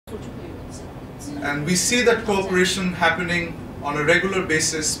And we see that cooperation happening on a regular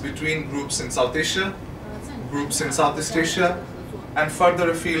basis between groups in South Asia, groups in Southeast Asia, and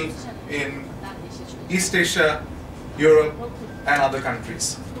further afield in East Asia, Europe, and other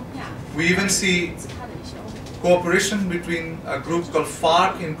countries. We even see cooperation between a group called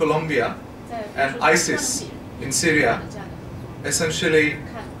FARC in Colombia and ISIS in Syria, essentially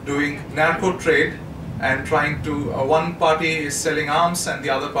doing narco trade and trying to, one party is selling arms and the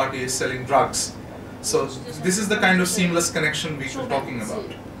other party is selling drugs. So this is the kind of seamless connection we were talking about.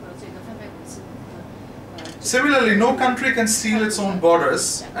 Similarly, no country can seal its own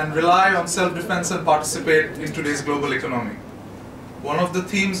borders and rely on self-defense and participate in today's global economy. One of the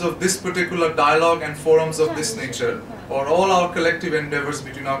themes of this particular dialogue and forums of this nature, or all our collective endeavors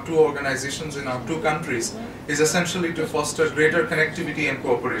between our two organizations in our two countries, is essentially to foster greater connectivity and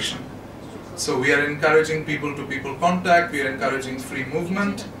cooperation. So we are encouraging people-to-people contact, we are encouraging free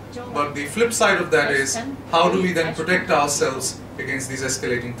movement, but the flip side of that is, how do we then protect ourselves against these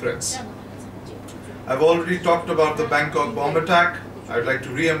escalating threats? I've already talked about the Bangkok bomb attack. I'd like to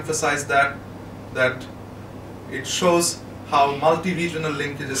re-emphasize that it shows how multi-regional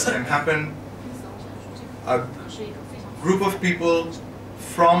linkages can happen. A group of people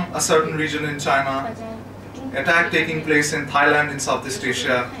from a certain region in China, attack taking place in Thailand in Southeast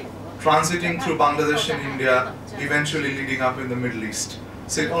Asia, transiting through Bangladesh and India, eventually leading up in the Middle East.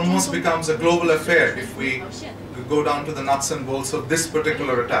 So it almost becomes a global affair if we go down to the nuts and bolts of this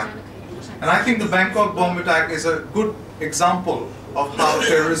particular attack. And I think the Bangkok bomb attack is a good example of how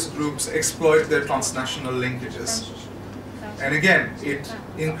terrorist groups exploit their transnational linkages. And again, it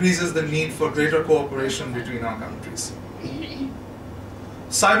increases the need for greater cooperation between our countries.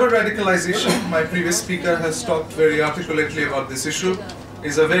 Cyber radicalization, my previous speaker has talked very articulately about this issue,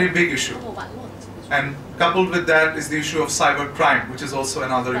 is a very big issue. And coupled with that is the issue of cyber crime, which is also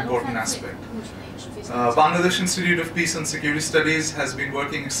another important aspect. Bangladesh Institute of Peace and Security Studies has been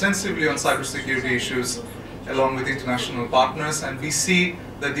working extensively on cybersecurity issues along with international partners, and we see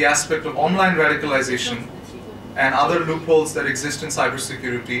that the aspect of online radicalization and other loopholes that exist in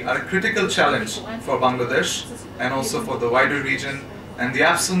cybersecurity are a critical challenge for Bangladesh and also for the wider region, and the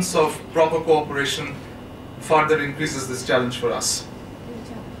absence of proper cooperation further increases this challenge for us.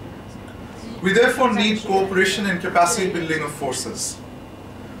 We therefore need cooperation and capacity building of forces.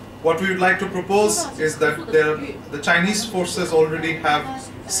 What we would like to propose is that the Chinese forces already have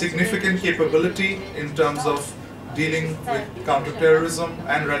significant capability in terms of dealing with counterterrorism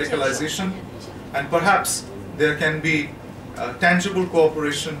and radicalization, and perhaps there can be tangible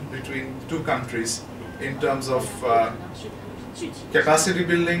cooperation between two countries in terms of capacity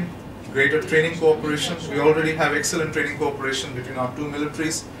building, greater training cooperation. We already have excellent training cooperation between our two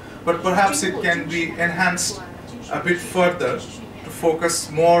militaries, but perhaps it can be enhanced a bit further to focus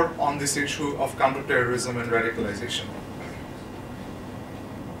more on this issue of counterterrorism and radicalization.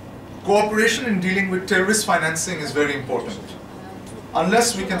 Cooperation in dealing with terrorist financing is very important.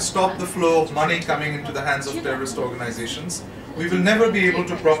 Unless we can stop the flow of money coming into the hands of terrorist organizations, we will never be able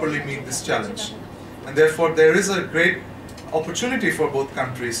to properly meet this challenge. And therefore there is a great opportunity for both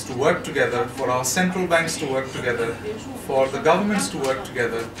countries to work together, for our central banks to work together, for the governments to work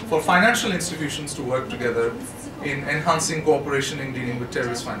together, for financial institutions to work together in enhancing cooperation in dealing with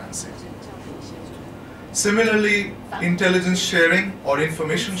terrorist financing. Similarly, intelligence sharing or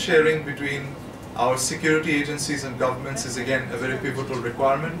information sharing between our security agencies and governments is again a very pivotal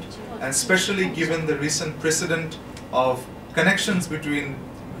requirement, and especially given the recent precedent of connections between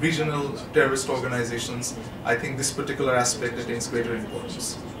regional terrorist organizations, I think this particular aspect attains greater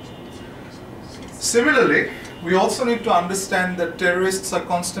importance. Similarly, we also need to understand that terrorists are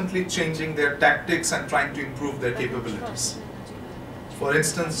constantly changing their tactics and trying to improve their capabilities. For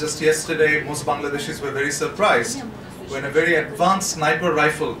instance, just yesterday, most Bangladeshis were very surprised when a very advanced sniper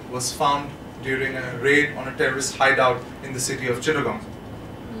rifle was found during a raid on a terrorist hideout in the city of Chittagong.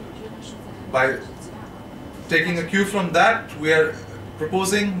 By taking a cue from that, we are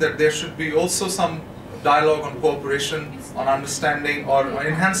proposing that there should be also some dialogue on cooperation, on understanding or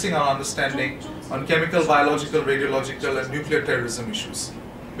enhancing our understanding on chemical, biological, radiological and nuclear terrorism issues.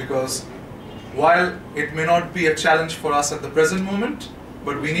 Because while it may not be a challenge for us at the present moment,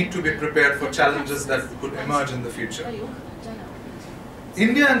 but we need to be prepared for challenges that could emerge in the future.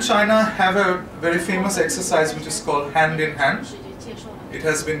 India and China have a very famous exercise which is called Hand in Hand. It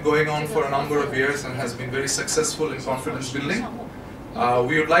has been going on for a number of years and has been very successful in confidence building.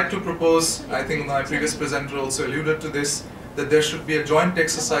 We would like to propose, I think my previous presenter also alluded to this, that there should be a joint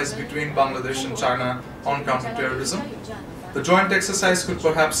exercise between Bangladesh and China on counterterrorism. The joint exercise could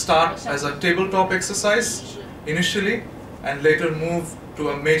perhaps start as a tabletop exercise initially and later move to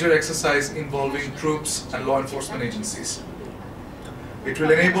a major exercise involving troops and law enforcement agencies. It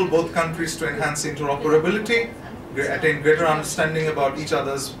will enable both countries to enhance interoperability, attain greater understanding about each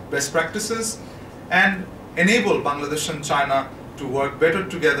other's best practices, and enable Bangladesh and China to work better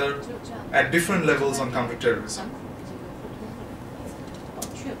together at different levels on counterterrorism.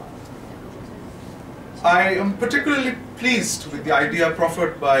 I am particularly pleased with the idea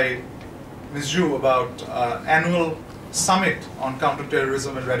proffered by Ms. Zhu about annual summit on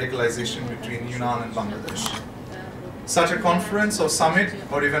counterterrorism and radicalization between Yunnan and Bangladesh. Such a conference or summit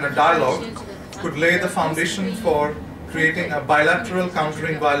or even a dialogue could lay the foundation for creating a bilateral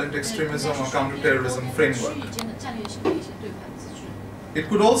countering violent extremism or counterterrorism framework. It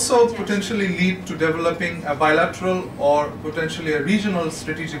could also potentially lead to developing a bilateral or potentially a regional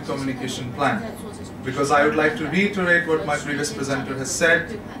strategic communication plan. Because I would like to reiterate what my previous presenter has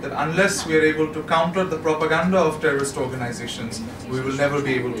said, that unless we are able to counter the propaganda of terrorist organizations, we will never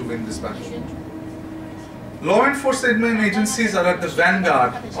be able to win this battle. Law enforcement agencies are at the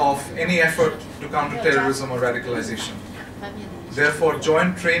vanguard of any effort to counter terrorism or radicalization. Therefore,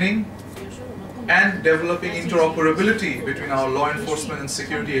 joint training and developing interoperability between our law enforcement and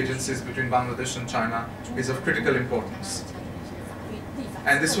security agencies between Bangladesh and China is of critical importance.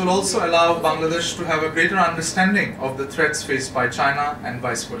 And this will also allow Bangladesh to have a greater understanding of the threats faced by China and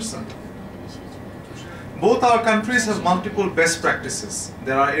vice versa. Both our countries have multiple best practices.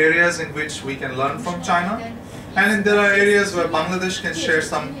 There are areas in which we can learn from China, and there are areas where Bangladesh can share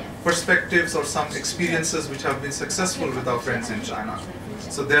some perspectives or some experiences which have been successful with our friends in China.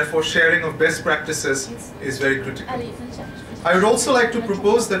 So therefore, sharing of best practices is very critical. I would also like to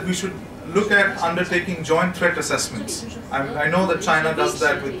propose that we should look at undertaking joint threat assessments. I know that China does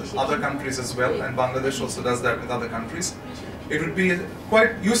that with other countries as well, and Bangladesh also does that with other countries. It would be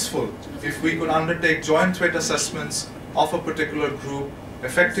quite useful if we could undertake joint threat assessments of a particular group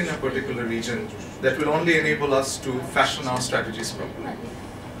affecting a particular region that will only enable us to fashion our strategies properly.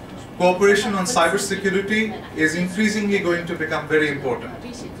 Cooperation on cybersecurity is increasingly going to become very important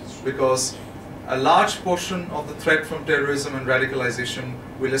because a large portion of the threat from terrorism and radicalization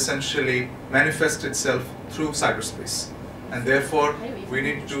will essentially manifest itself through cyberspace. And therefore, we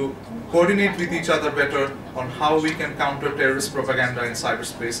need to coordinate with each other better on how we can counter terrorist propaganda in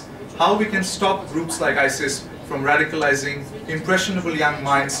cyberspace, how we can stop groups like ISIS from radicalizing impressionable young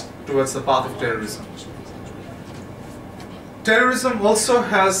minds towards the path of terrorism. Terrorism also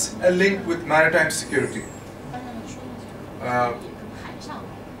has a link with maritime security.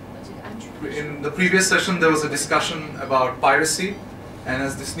 In the previous session, there was a discussion about piracy, and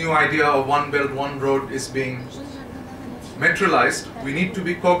as this new idea of one belt, one road is being materialized, we need to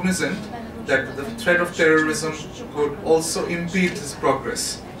be cognizant that the threat of terrorism could also impede this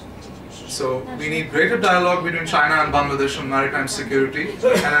progress. So we need greater dialogue between China and Bangladesh on maritime security,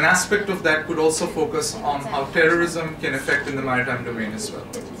 and an aspect of that could also focus on how terrorism can affect in the maritime domain as well.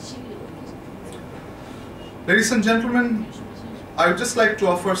 Ladies and gentlemen, I would just like to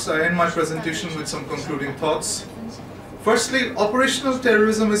end my presentation with some concluding thoughts. Firstly, operational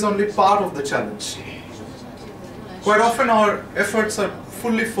terrorism is only part of the challenge. Quite often our efforts are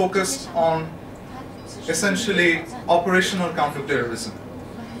fully focused on essentially operational counterterrorism.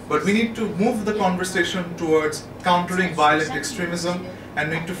 But we need to move the conversation towards countering violent extremism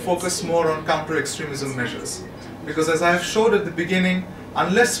and need to focus more on counter-extremism measures. Because as I have showed at the beginning,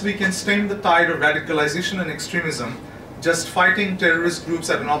 unless we can stem the tide of radicalization and extremism, just fighting terrorist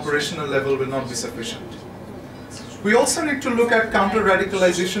groups at an operational level will not be sufficient. We also need to look at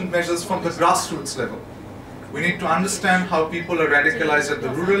counter-radicalization measures from the grassroots level. We need to understand how people are radicalized at the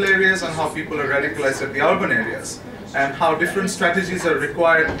rural areas and how people are radicalized at the urban areas, and how different strategies are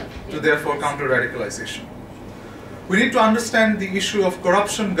required to therefore counter-radicalization. We need to understand the issue of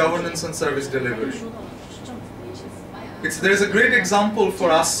corruption, governance and service delivery. There is a great example for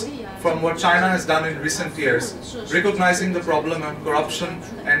us from what China has done in recent years, recognizing the problem of corruption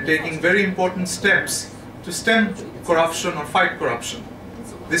and taking very important steps to stem corruption or fight corruption.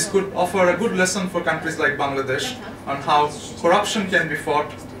 This could offer a good lesson for countries like Bangladesh on how corruption can be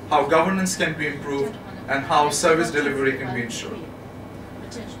fought, how governance can be improved, and how service delivery can be ensured.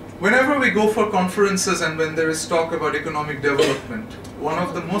 Whenever we go for conferences and when there is talk about economic development, one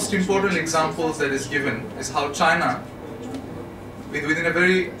of the most important examples that is given is how China, within a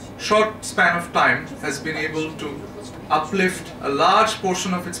very short span of time, has been able to uplift a large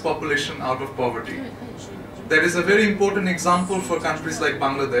portion of its population out of poverty. That is a very important example for countries like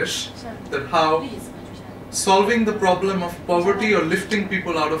Bangladesh, that how solving the problem of poverty or lifting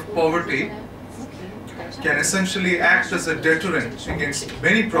people out of poverty can essentially act as a deterrent against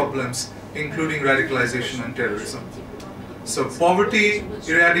many problems, including radicalization and terrorism. So poverty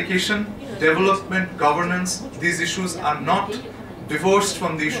eradication, development, governance, these issues are not divorced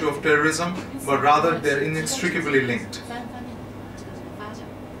from the issue of terrorism, but rather they're inextricably linked.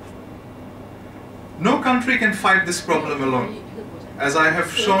 No country can fight this problem alone. As I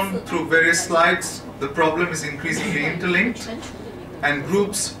have shown through various slides, the problem is increasingly interlinked, and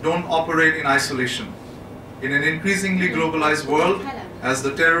groups don't operate in isolation. In an increasingly globalized world, as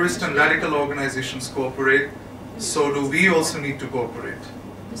the terrorist and radical organizations cooperate, so do we also need to cooperate.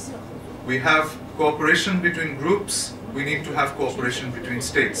 We have cooperation between groups, we need to have cooperation between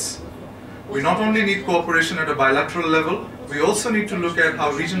states. We not only need cooperation at a bilateral level, we also need to look at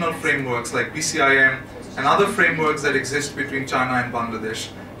how regional frameworks like PCIM and other frameworks that exist between China and Bangladesh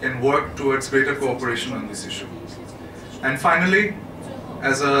can work towards greater cooperation on this issue. And finally,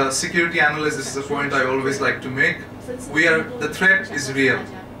 as a security analyst, this is a point I always like to make, the threat is real.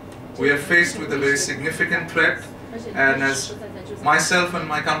 We are faced with a very significant threat, and as myself and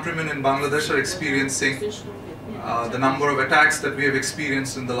my countrymen in Bangladesh are experiencing, the number of attacks that we have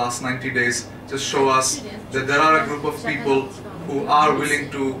experienced in the last 90 days just show us that there are a group of people who are willing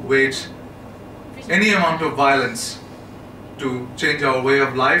to wage any amount of violence to change our way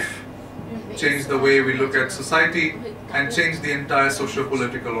of life, change the way we look at society, and change the entire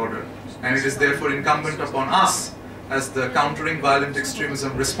socio-political order. And it is therefore incumbent upon us as the countering violent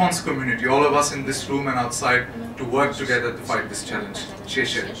extremism response community, all of us in this room and outside, to work together to fight this challenge.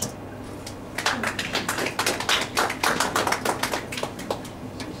 Sheshe.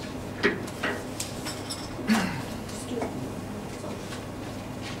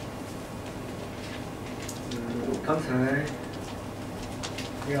 刚才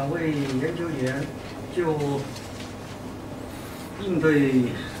两位研究员就应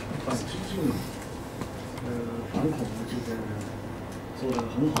对反激进、反恐的这个做了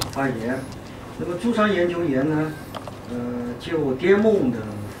很好的发言。那么朱山研究员呢，就滇梦的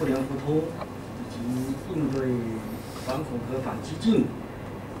互联互通以及应对反恐和反激进，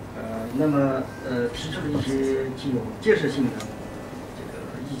那么提出了一些具有建设性的这个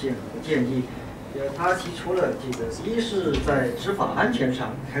意见和建议。他提出了这个，一是在执法安全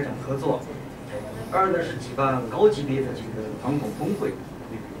上开展合作，二呢是举办高级别的这个反恐峰会，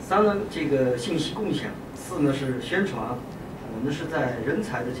三呢这个信息共享，四呢是宣传，五呢是在人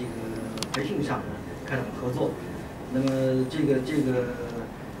才的这个培训上开展合作。那么这个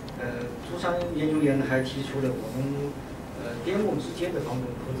朱山研究员呢还提出了我们滇梦之间的反恐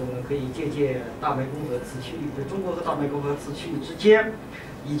合作呢，可以借鉴大湄公河次区域，中国和大湄公河次区域之间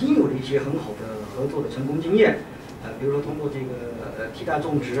已经有了一些很好的合作的成功经验，比如说通过这个替代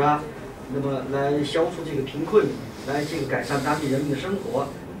种植啊，那么来消除这个贫困，来这个改善当地人民的生活，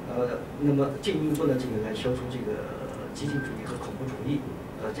那么进一步呢这个来消除这个激进主义和恐怖主义，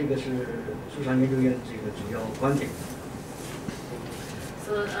这个是朱山研究院的这个主要观点。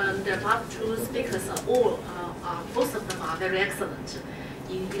So the above two speakers are all, both of them are very excellent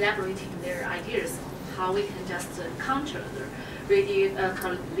in elaborating their ideas on how we can just counter the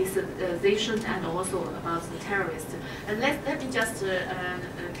radicalization and also about the terrorists. And let me just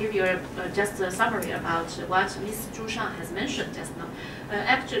give you just a summary about what Ms. Zhu Shan has mentioned just now.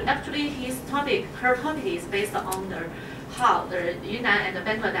 Actually, her topic is based on how the Yunnan and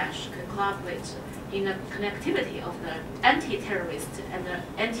Bangladesh can cooperate in the connectivity of the anti-terrorist and the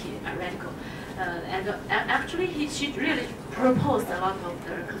anti-radical. Actually, she really proposed a lot of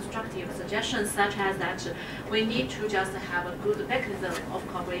the constructive suggestions, such as that we need to just have a good mechanism of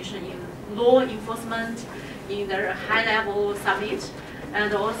cooperation in law enforcement, in the high-level summit,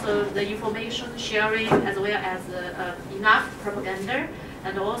 and also the information sharing, as well as enough propaganda,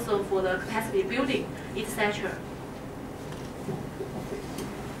 and also for the capacity building, etc.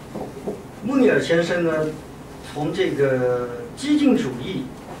 穆尼尔先生呢，从这个激进主义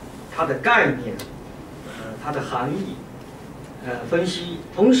它的概念，它的含义，分析，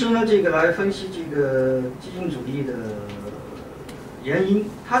同时呢，这个来分析这个激进主义的原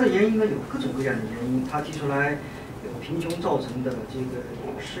因。它的原因呢有各种各样的原因，他提出来有贫穷造成的，这个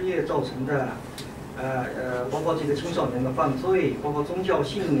有失业造成的，包括这个青少年的犯罪，包括宗教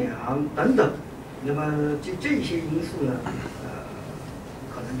信仰等等。那么这些因素呢，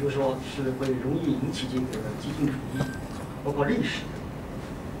可能就说是会容易引起这个激进主义，包括历史。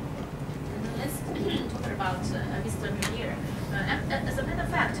Let's talk about Mr. Munir. As a matter of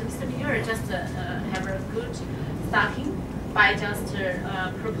fact, Mr. Munir just have a good starting by just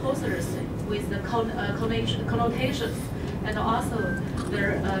proposals with the connotations and also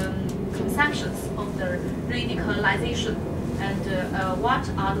the conceptions of the radicalization and what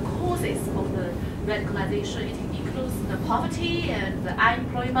are the causes of the radicalization. It includes the poverty and the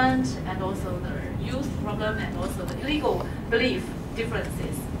unemployment and also the youth problem and also the legal belief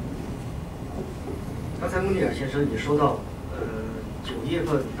differences. 刚才穆尼尔先生也说到，9月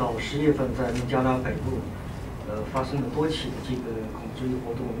份到10月份在孟加拉北部，发生了多起的这个恐怖主义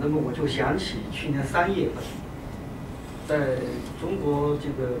活动。那么我就想起去年3月份，在中国这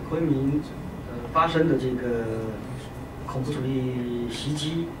个昆明，发生的这个恐怖主义袭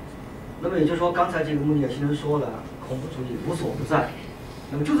击。那么也就是说，刚才这个穆尼尔先生说了，恐怖主义无所不在，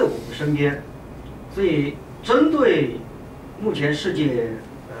那么就在我们身边。所以，针对目前世界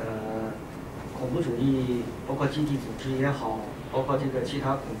恐怖主义，包括基地组织也好，包括这个其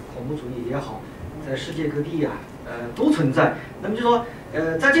他恐怖主义也好，在世界各地啊，都存在。那么就说，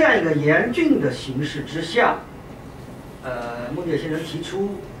在这样一个严峻的形势之下，穆尼尔先生提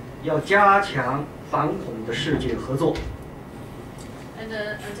出要加强反恐的世界合作。And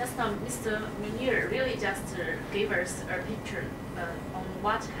just now, Mr. Munir really just gave us a picture on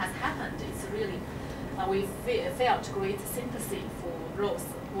what has happened. It's really we felt great sympathy for those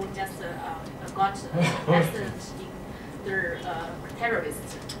who just got accident in the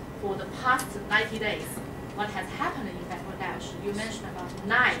terrorists for the past 90 days. What has happened in Bangladesh? You mentioned about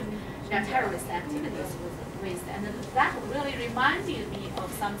 9 terrorist activities with, and that really reminded me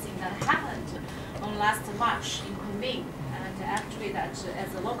of something that happened on last March in Kunming. And actually, that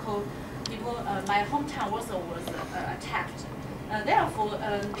as a local people, my hometown also was attacked. Therefore,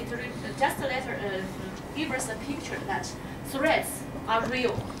 it just later give us a picture that threats are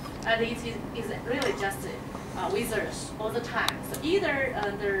real, and it is really just with us all the time. So either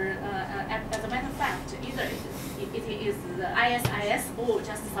as a matter of fact, either it is the ISIS or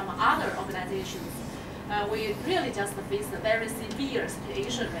just some other organizations. We really just face a very severe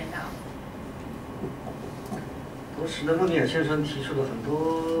situation right now. 同时呢，穆尼尔先生提出了很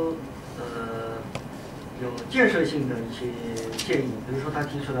多有建设性的一些建议，比如说他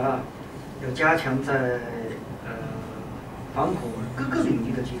提出了要加强在反恐各个领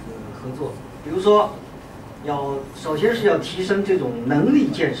域的这个合作，比如说首先是要提升这种能力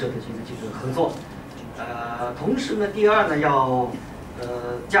建设的这个合作，同时呢，第二呢要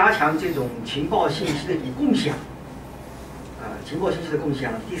加强这种情报信息的共享，情报信息的共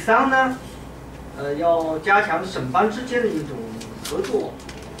享，第三呢。要加强省班之间的一种合作，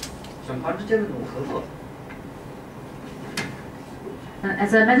省班之间的这种合作。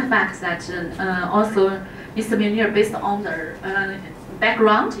As a matter of fact, that also Mr. Munir, based on the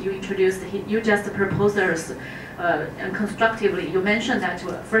background you introduced, you just proposed us constructively. You mentioned that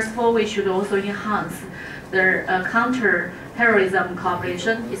first of all we should also enhance the counter-terrorism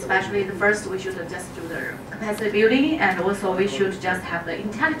cooperation, especially the first we should just do the capacity building, and also we should just have the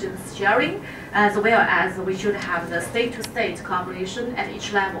intelligence sharing, as well as we should have the state-to-state cooperation at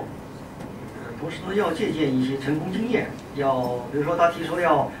each level. 同时呢，要借鉴一些成功经验，比如说他提出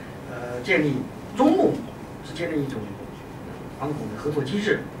要建立中孟之间的一种反恐的合作机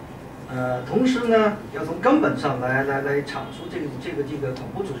制，同时呢，要从根本上来铲除这个恐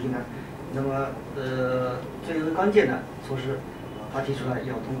怖主义呢。那么最关键的措施，他提出来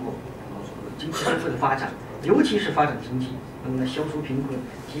要通过经济社会的发展，尤其是发展经济，那么呢消除贫困，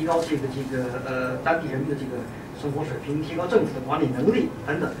提高这个当地人的这个生活水平，提高政府的管理能力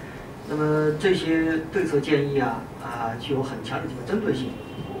等等。那么这些对策建议具有很强的这个针对性。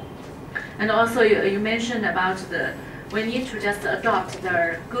And also you mentioned about we need to just adopt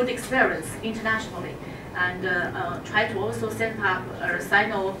the good experience internationally and try to also set up a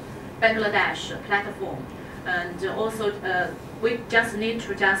Sino-Bangladesh platform. And also we just need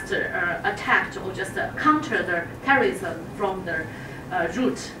to just attack or just counter the terrorism from the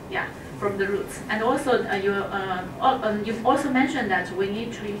root. Yeah. From the roots, and also you've also mentioned that we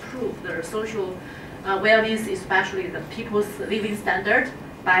need to improve the social well-being, especially the people's living standard,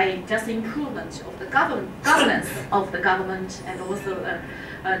 by just improvement of the governance of the government, and also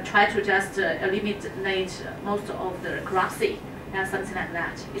try to just eliminate most of the corruption and something like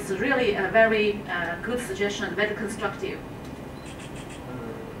that. It's really a very good suggestion, very constructive.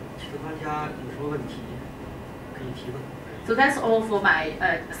 其他大家有什么问题可以提问？ So that's all for my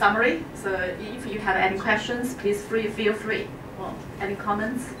summary. So if you have any questions, please feel free. Well, any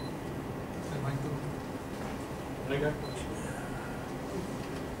comments?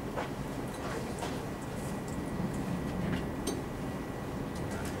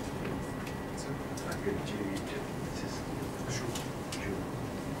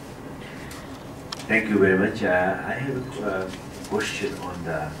 Thank you very much. I have a question on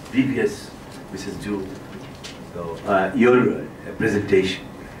the previous Mrs. Zhu. So your presentation.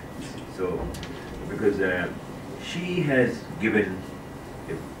 So because she has given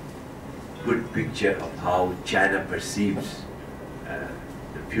a good picture of how China perceives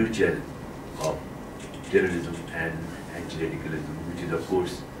the future of terrorism and anti-radicalism, which is of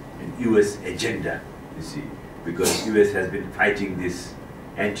course an US agenda, you see, because US has been fighting this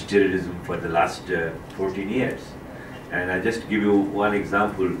anti-terrorism for the last 14 years. And I just give you one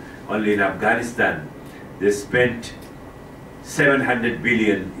example. Only in Afghanistan, they spent 700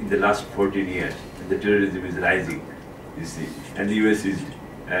 billion in the last 14 years, and the terrorism is rising, you see. And the US is,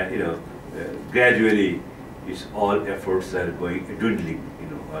 gradually, its all efforts are going dwindling,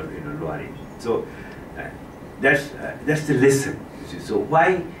 or lowering. So that's the lesson, you see. So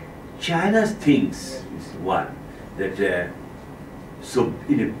why China thinks is one that so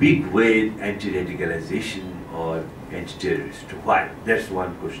in a big way anti-radicalization or anti-terrorist. Why? That's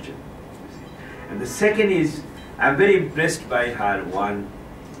one question. And the second is, I'm very impressed by her one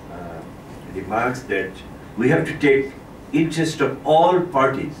remarks that we have to take interest of all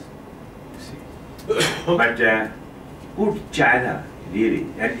parties. You see. But would China really,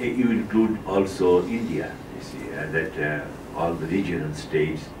 and you include also India, you see, that all the regional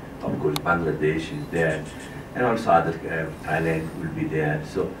states, of course Bangladesh is there, and also other Thailand will be there.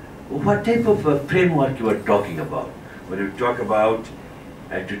 So what type of a framework you are talking about when you talk about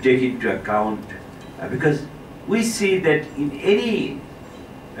to take into account, because we see that in any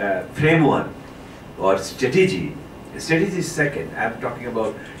framework or strategy is second. I'm talking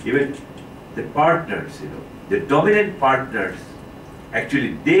about even the partners, the dominant partners,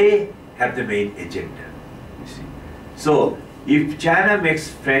 actually they have the main agenda, you see. So if China makes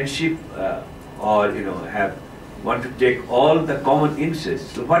friendship or want to take all the common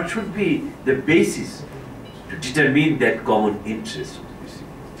interests, so what should be the basis to determine that common interest, you see?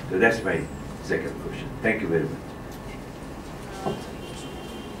 So that's my second question. Thank you very much.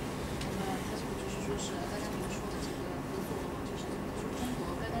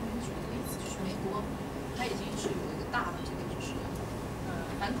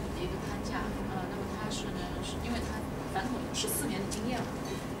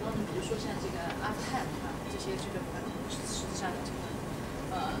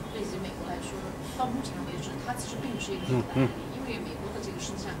因为美国的这个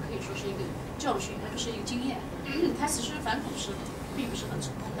实际上可以说是一个教训，而不是一个经验。它其实反恐是并不是很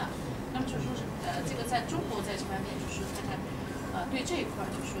成功的。那么就是说是这个在中国在这方面就是看看对这一块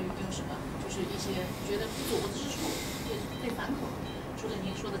就是说有没有什么就是一些觉得不足之处，对反恐除了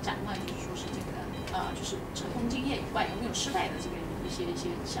您说的展望，就是说是这个就是成功经验以外，有没有失败的这个一些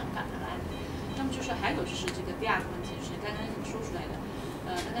想法和案例？那么就是还有就是这个第二个问题，就是刚刚你说出来的。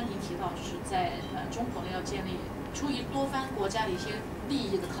刚刚您提到，就是在中国呢要建立出于多方国家的一些利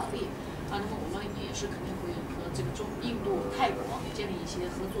益的考虑那么我们也是肯定会和这个印度、泰国建立一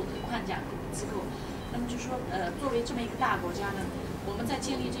些合作的框架和机构。那么就是说，作为这么一个大国家呢，我们在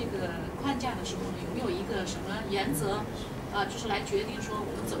建立这个框架的时候呢，有没有一个什么原则就是来决定说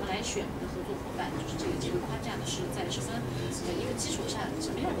我们怎么来选我们的合作伙伴？就是这个框架呢是在什么一个基础上，什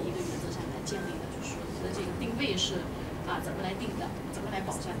么样的一个原则上来建立的？就是说你的这个定位是怎么来定的？怎么来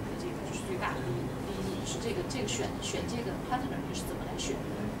保障你的这个就是最大的利益？是这个选这个 partner 你是怎么来选的？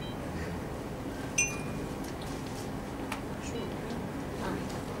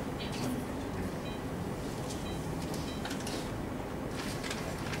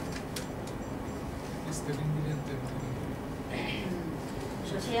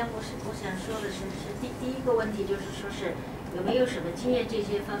首先，我想说的是第一个问题就是说是有没有什么经验这个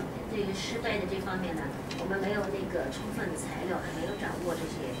失败的这方面呢？我们没有那个充分的材料，还没有掌握这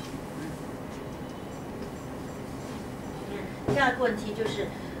些。第二个问题就是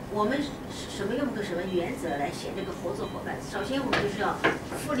我们用个什么原则来选这个合作伙伴？首先，我们就是要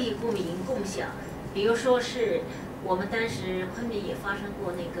互利共赢共享。比如说是我们当时昆明也发生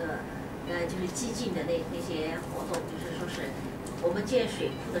过那个就是激进的那些活动，就是说是我们建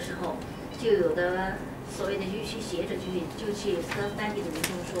水库的时候，就有的所谓的预期学者就去跟当地的民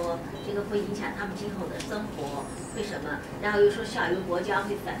众说，这个会影响他们今后的生活，为什么？然后又说下游国家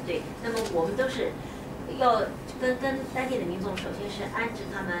会反对。那么我们都是要跟当地的民众，首先是安置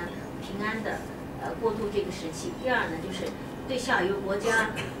他们平安的过渡这个时期。第二呢，就是对下游国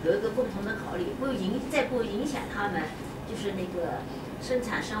家有一个共同的考虑，在不影响他们就是那个生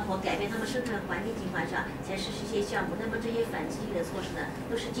产生活、改变他们生产环境情况下，才实施一些项目。那么这些反激励的措施呢，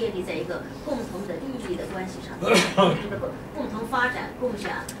都是建立在一个共同的利益的关系上，共同发展、共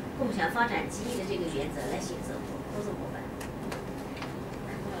享发展机遇的这个原则来选择合作伙伴。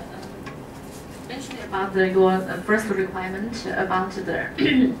Mentioning about your first requirement about the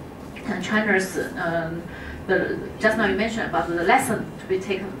China's just now you mentioned about the lesson to be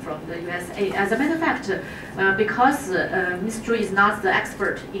taken from the USA. As a matter of fact, because Ms. Zhu is not the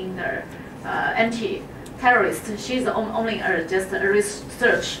expert in the terrorist. She's only just a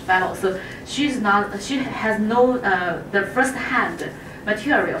research fellow, so she has no the first-hand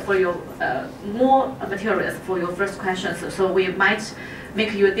material for your more materials for your first questions. So we might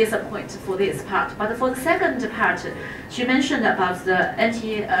make you disappointed for this part. But for the second part, she mentioned about the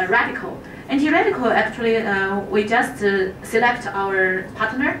anti-radical. Anti-radical, actually, we just select our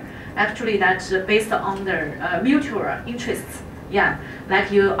partner. Actually, that's based on their mutual interests. Yeah,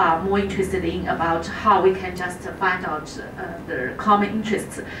 like you are more interested in about how we can just find out the common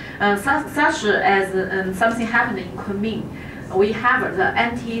interests. Such as something happened in Kunming, we have the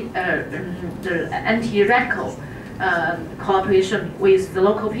anti-radical cooperation with the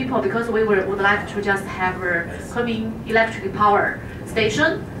local people, because we would like to just have a Kunming electric power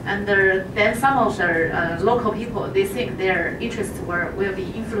station, and then some of the local people, they think their interests will be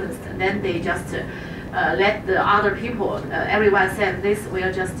influenced, and then they just let the other people, everyone said this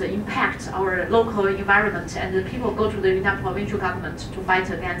will just impact our local environment, and the people go to the Yunnan provincial government to fight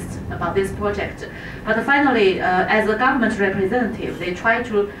against about this project. But finally, as a government representative, they try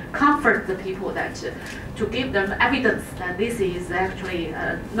to comfort the people, that to give them evidence that this is actually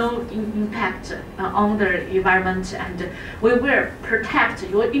no impact on the environment, and we will protect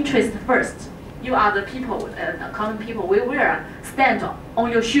your interest first. You are the people, common people. We will stand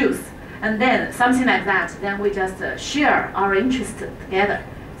on your shoes. And then something like that, then we just share our interests together.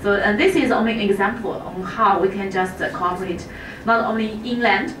 So, and this is only an example on how we can just cooperate, not only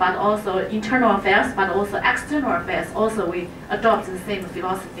inland, but also internal affairs, but also external affairs. Also, we adopt the same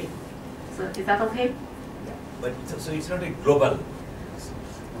philosophy. So, is that okay? But so it's not a global.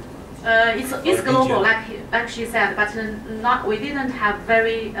 It's global, like she said, but not. We didn't have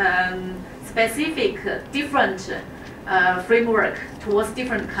very specific, different framework towards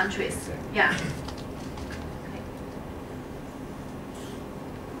different countries. Yeah.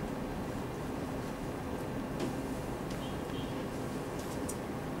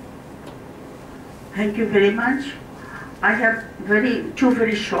 Thank you very much. I have two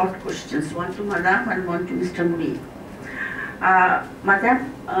very short questions, one to Madam and one to Mr. Muri.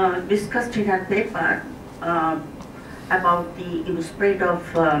 Madam discussed in her paper about the spread of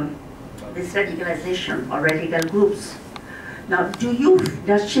this radicalization or radical groups. Now,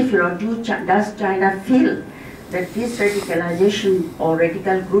 does she feel, or does China feel that this radicalization or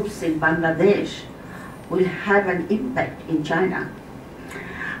radical groups in Bangladesh will have an impact in China?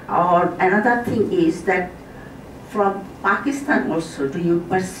 Or another thing is that from Pakistan also, do you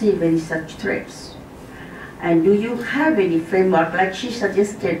perceive any such threats? And do you have any framework, like she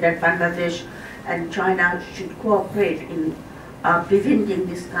suggested that Bangladesh and China should cooperate in preventing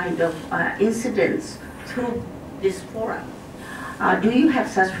this kind of incidents through this forum? Do you have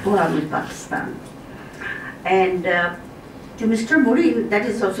such forum in Pakistan? And to Mr. Muri, that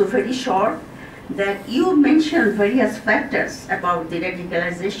is also very short, that you mentioned various factors about the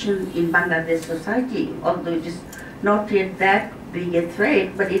radicalization in Bangladesh society, although it is not yet that big a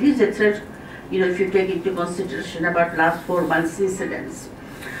threat, but it is a threat, if you take into consideration about last 4 months incidents,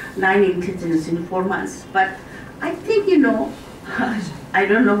 9 incidents in 4 months. But I think, I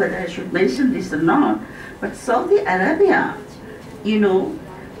don't know whether I should mention this or not, but Saudi Arabia,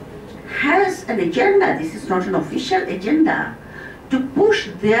 has an agenda, this is not an official agenda, to push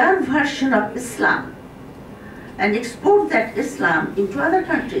their version of Islam and export that Islam into other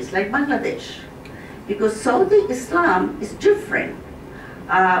countries like Bangladesh. Because Saudi Islam is different,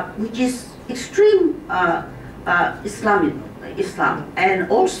 which is extreme Islam,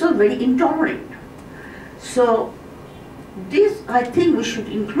 and also very intolerant. So this, I think, we should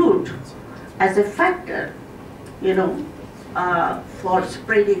include as a factor, for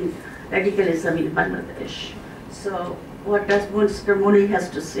spreading radicalism in Bangladesh. So what does Mr. Muri has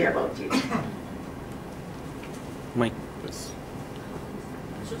to say about it? Mike.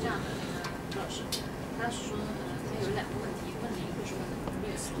 是这样的，朱老师，他是说，他有2个问题，问的一个是问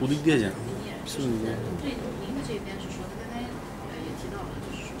略词经验，就是对您的这边是说，他刚才也提到了，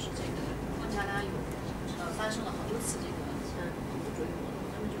就是说是这个孟加拉有发生了好多次这个恐怖主义活动，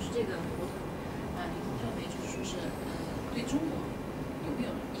那么就是这个活动，您认为就是说是对中国有没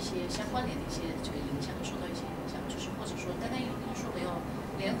有一些相关联的一些这个影响，受到一些影响，就是或者说刚才您说的要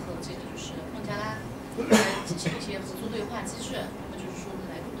联合这个就是孟加拉来进行一些合作对话机制，那么就是说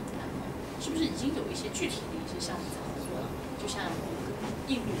来共同谈判，是不是已经有一些具体的一些项目在合作了？就像我们跟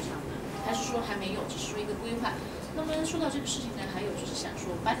印度这样的，还是说还没有，只是说一个规划？那么说到这个事情呢，还有就是想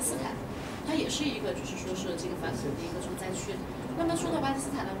说巴基斯坦，它也是一个就是说是这个反恐的一个重灾区。那么说到巴基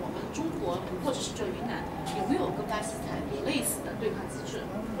斯坦呢，我们中国或者是就云南有没有跟巴基斯坦有类似的对话机制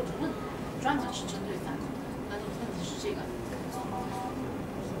或者问题，专门是针对反恐的？那问题是这个。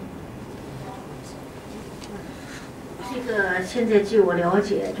这个现在据我了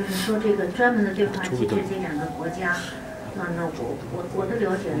解，就是说这个专门的对话机制这两个国家，那我的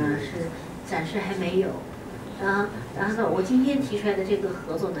了解呢是暂时还没有。然后呢，我今天提出来的这个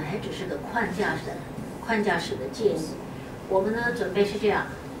合作呢，还只是个框架式的建议。我们呢准备是这样，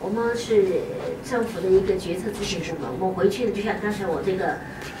我们是政府的一个决策咨询部门，我们回去呢就像刚才我这个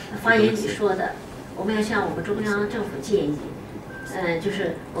发言里说的，我们要向我们中央政府建议。就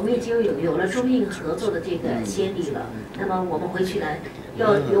是我们已经有了中印合作的这个先例了。那么我们回去呢，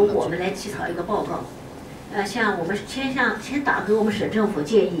要由我们来起草一个报告。像我们先打给我们省政府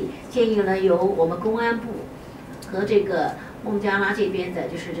建议呢由我们公安部和这个孟加拉这边的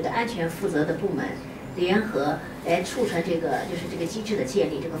就是这个安全负责的部门联合来促成这个就是这个机制的建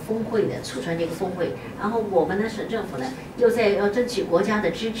立，这个峰会的促成这个峰会。然后我们的省政府呢又要争取国家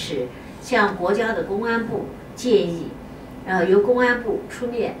的支持，向国家的公安部建议。由公安部出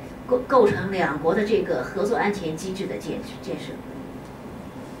面构成两国的这个合作安全机制的建设。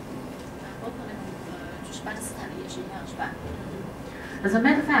包括那种就是巴基斯坦的也是一样，是吧？As a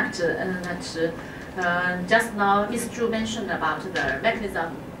matter of fact, that just now Ms. Zhu mentioned about the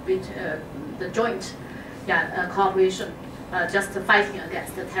mechanism with the joint cooperation, just fighting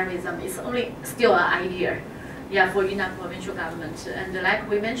against terrorism is only still an idea, for Yunnan provincial government. And like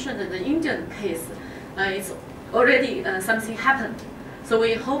we mentioned, the Indian case, it's already something happened. So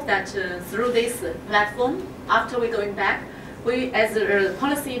we hope that through this platform, after we're going back, we as a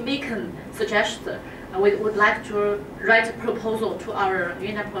policy making suggest, we would like to write a proposal to our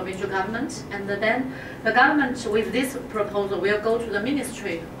Yunnan provincial government, and then the government with this proposal will go to the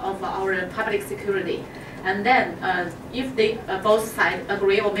Ministry of our Public Security. And then if they both sides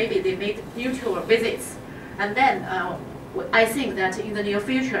agree, or maybe they make mutual visits, and then I think that in the near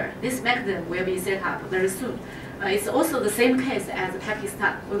future, this mechanism will be set up very soon. It's also the same case as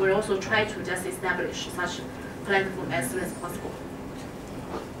Pakistan. We will also try to just establish such a platform as soon as possible.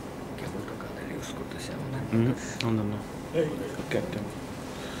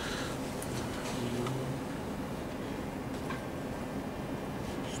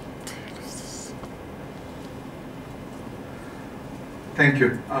 Thank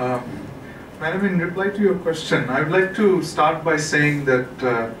you. Madam, in reply to your question, I would like to start by saying that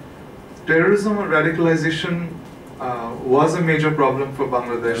terrorism or radicalization was a major problem for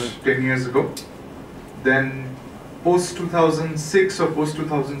Bangladesh 10 years ago. Then post-2006 or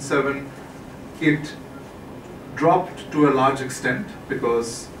post-2007, it dropped to a large extent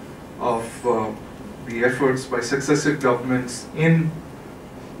because of the efforts by successive governments in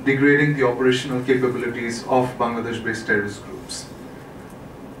degrading the operational capabilities of Bangladesh-based terrorist groups.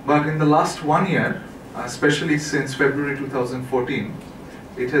 But in the last 1 year, especially since February 2014,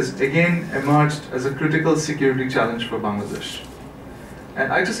 it has again emerged as a critical security challenge for Bangladesh.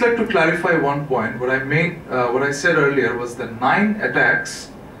 And I'd just like to clarify one point. What I said earlier was that 9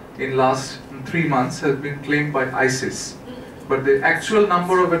 attacks in last 3 months have been claimed by ISIS. But the actual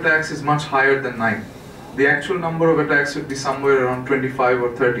number of attacks is much higher than 9. The actual number of attacks would be somewhere around 25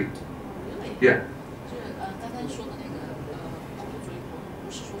 or 30. Yeah.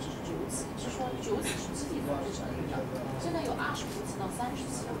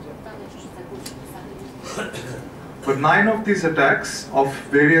 But 9 of these attacks of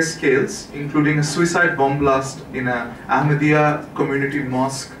various scales, including a suicide bomb blast in a Ahmadiyya community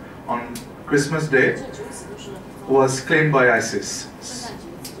mosque on Christmas Day, was claimed by ISIS.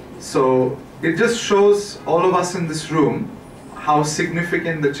 So it just shows all of us in this room how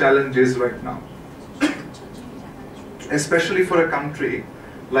significant the challenge is right now. Especially for a country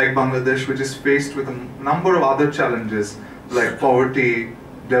like Bangladesh, which is faced with a number of other challenges like poverty,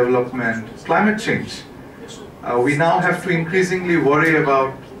 development, climate change. We now have to increasingly worry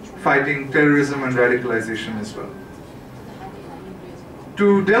about fighting terrorism and radicalization as well.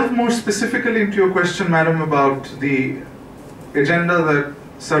 To delve more specifically into your question, madam, about the agenda that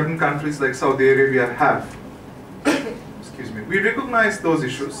certain countries like Saudi Arabia have, excuse me, we recognize those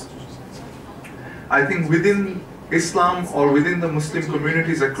issues. I think within Islam or within the Muslim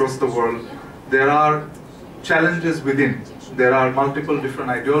communities across the world, there are challenges within. There are multiple different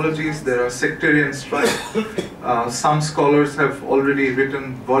ideologies, there are sectarian strife. Some scholars have already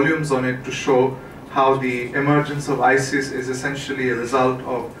written volumes on it to show how the emergence of ISIS is essentially a result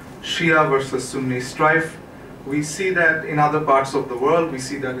of Shia versus Sunni strife. We see that in other parts of the world, we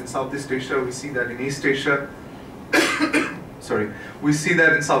see that in Southeast Asia, we see that in East Asia. Sorry, we see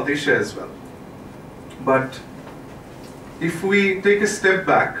that in South Asia as well. But if we take a step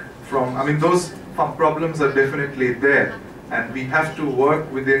back from, I mean, those problems are definitely there, and we have to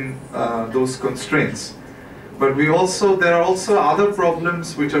work within those constraints. But there are also other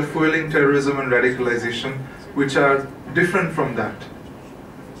problems which are fueling terrorism and radicalization, which are different from that.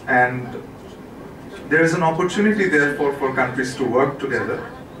 And there is an opportunity therefore for countries to work together.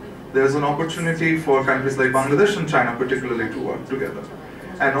 There is an opportunity for countries like Bangladesh and China particularly to work together.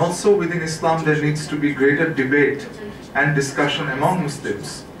 And also within Islam there needs to be greater debate and discussion among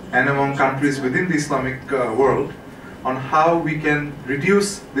Muslims and among countries within the Islamic world on how we can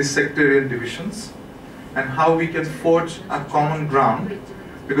reduce these sectarian divisions and how we can forge a common ground,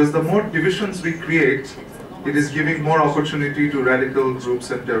 because the more divisions we create, it is giving more opportunity to radical groups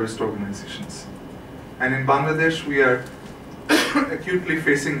and terrorist organizations. And in Bangladesh we are acutely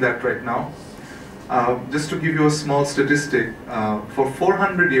facing that right now. Just to give you a small statistic, for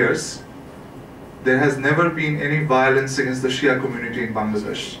 400 years there has never been any violence against the Shia community in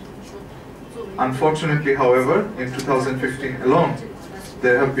Bangladesh. Unfortunately, however, in 2015 alone,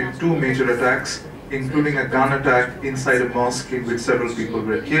 there have been 2 major attacks, including a gun attack inside a mosque in which several people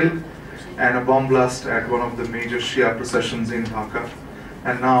were killed, and a bomb blast at one of the major Shia processions in Dhaka,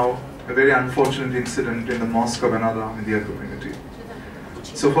 and now a very unfortunate incident in the mosque of another Ahmadiyya community.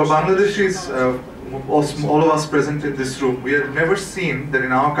 So for Bangladeshis, all of us present in this room, we have never seen that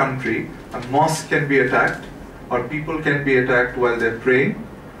in our country a mosque can be attacked or people can be attacked while they're praying,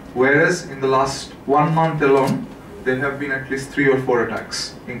 whereas in the last 1 month alone there have been at least 3 or 4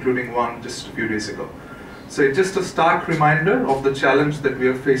 attacks, including one just a few days ago. So it's just a stark reminder of the challenge that we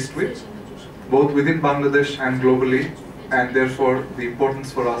are faced with, both within Bangladesh and globally, and therefore the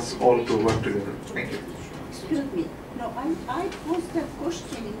importance for us all to work together. Thank you. Excuse me. No, I posed a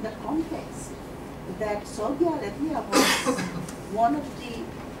question in the context that Saudi Arabia was one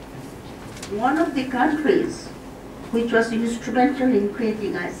of the countries which was instrumental in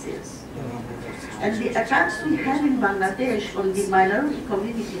creating ISIS. And the attacks we have in Bangladesh on the minority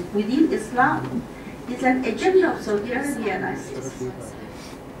communities within Islam is an agenda of Saudi Arabia and ISIS.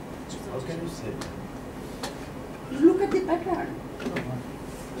 How can you say that? Look at the pattern.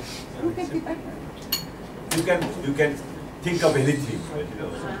 Look at the pattern. You can think of anything, but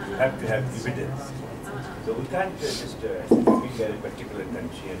you have to have evidence. So we can't just be a particular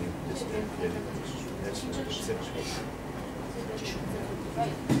country and just that's not acceptable.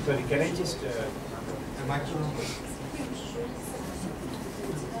 Sorry, can I just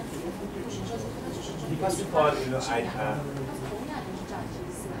first of all,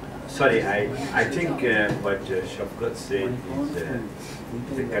 Sorry, I think what Shafqat said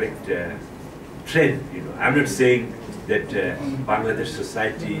is the correct trend. I'm not saying that Bangladesh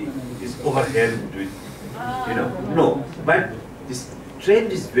society is overwhelmed with, no. But this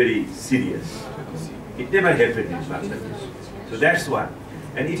trend is very serious. It never happened in Bangladesh. So that's one.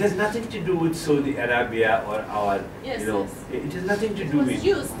 And it has nothing to do with Saudi Arabia or our, it has nothing to do with... It was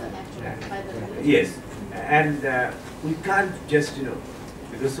used, actually, by the... Yes. And we can't just,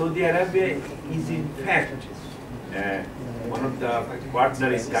 because Saudi Arabia is in fact one of the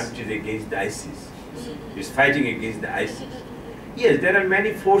partnering countries against the ISIS. Is fighting against the ISIS. Yes, there are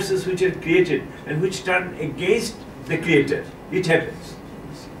many forces which are created and which turn against the creator. It happens.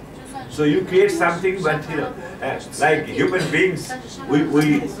 So you create something, but like human beings,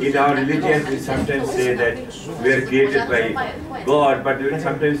 we in our religion we sometimes say that we are created by God, but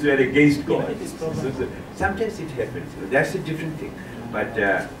sometimes we are against God. So sometimes it happens. So that's a different thing. But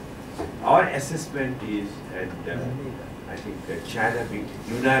our assessment is, and I think China,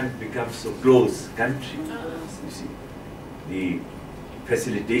 Yunnan becomes so close country. You see, the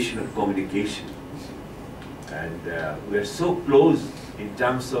facilitation of communication, and we are so close in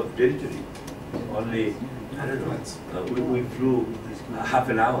terms of territory. Only, I don't know, we flew half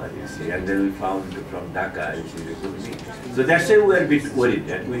an hour, you see, and then we found from Dhaka, you see, we could meet. So that's why we are a bit worried,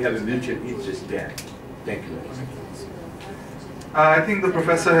 and we have a mutual interest there. Thank you. I think the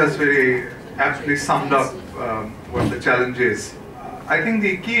professor has very aptly summed up what the challenge is. I think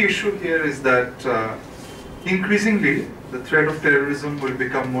the key issue here is that increasingly the threat of terrorism will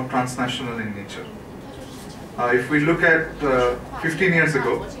become more transnational in nature. If we look at 15 years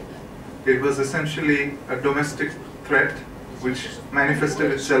ago, it was essentially a domestic threat which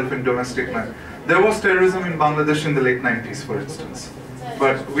manifested itself in domestic manner. There was terrorism in Bangladesh in the late 90s, for instance.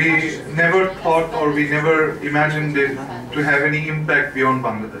 But we never thought or we never imagined it to have any impact beyond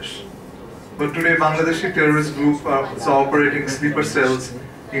Bangladesh. But today Bangladeshi terrorist group are operating sleeper cells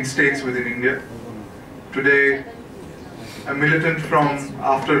in states within India. Today a militant from,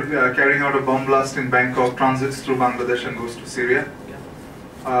 after carrying out a bomb blast in Bangkok, transits through Bangladesh and goes to Syria.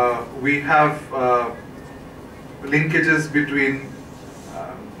 We have linkages between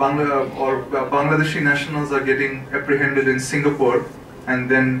Bangladeshi nationals are getting apprehended in Singapore and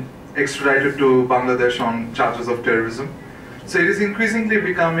then extradited to Bangladesh on charges of terrorism. So it is increasingly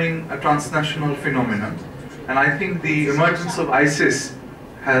becoming a transnational phenomenon, And I think the emergence of ISIS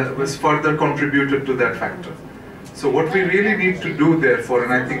was further contributed to that factor. So what we really need to do therefore,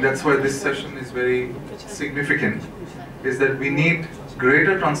 and I think that's why this session is very significant, is that we need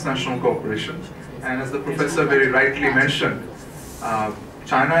greater transnational cooperation. And as the professor very rightly mentioned,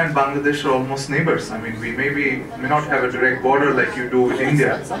 China and Bangladesh are almost neighbors. I mean, we may not have a direct border like you do with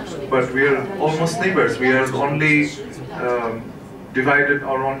India, but we are almost neighbors. We are only divided,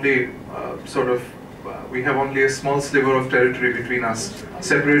 or only we have only a small sliver of territory between us,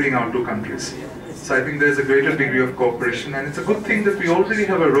 separating our two countries. So I think there's a greater degree of cooperation, and it's a good thing that we already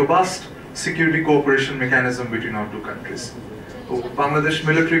have a robust security cooperation mechanism between our two countries. Bangladesh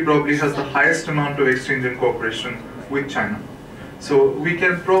military probably has the highest amount of exchange and cooperation with China. So we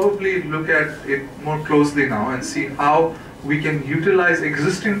can probably look at it more closely now and see how we can utilize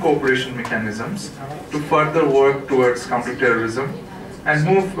existing cooperation mechanisms to further work towards counterterrorism and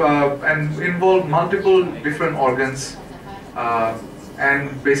move and involve multiple different organs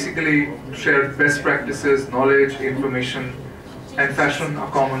and basically share best practices, knowledge, information, and fashion a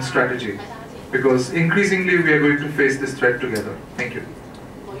common strategy. Because increasingly we are going to face this threat together. Thank you.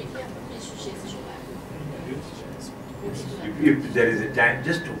 If there is a time,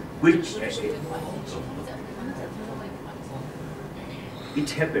 just to quick, it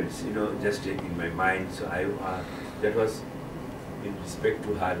happens, just in my mind. So that was in respect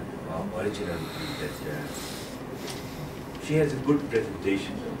to her original, that she has a good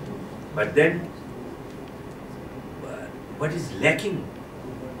presentation, but then what is lacking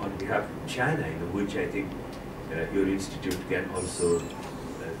on behalf of China, which I think your institute can also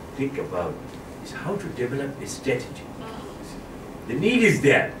think about, is how to develop a strategy. The need is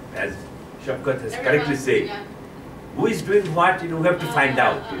there, as Shafkat has correctly said. Who is doing what, we have to find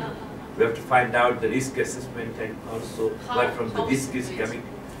out. We have to find out the risk assessment and also where from the risk is coming.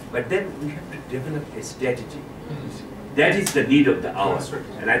 But then we have to develop a strategy. That is the need of the hour.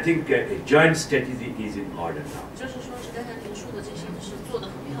 And I think a joint strategy is in order now.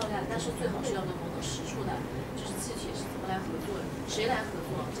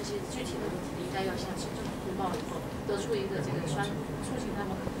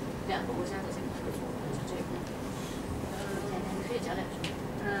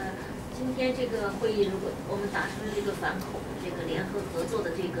今天这个会议，如果我们达成了这个反恐、这个联合合作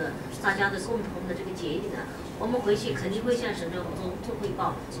的这个大家的共同的这个决议呢，我们回去肯定会向省政府做汇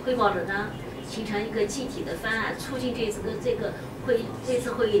报，汇报了呢，形成一个具体的方案，促进这次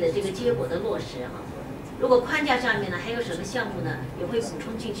会议的这个结果的落实哈。如果框架上面呢还有什么项目呢，也会补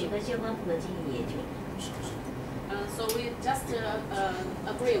充进去，跟相关部门进行研究。So we just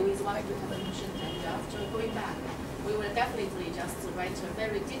agree with what you have mentioned, and after going back, we will definitely just write a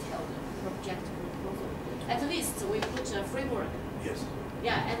very detailed project proposal. At least we put a framework. Yes.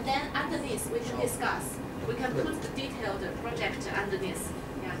 Yeah, and then under this we can discuss. We can put the detailed project under this.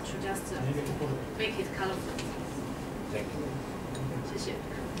 Yeah, to just make it colorful. Thank you. 谢谢。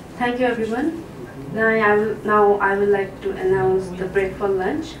 Thank you, everyone. Now I would like to announce the break for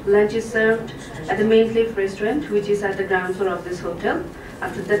lunch. Lunch is served at the Main Cliff restaurant, which is at the ground floor of this hotel.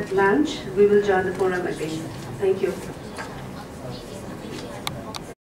 After that lunch, we will join the forum again. Thank you.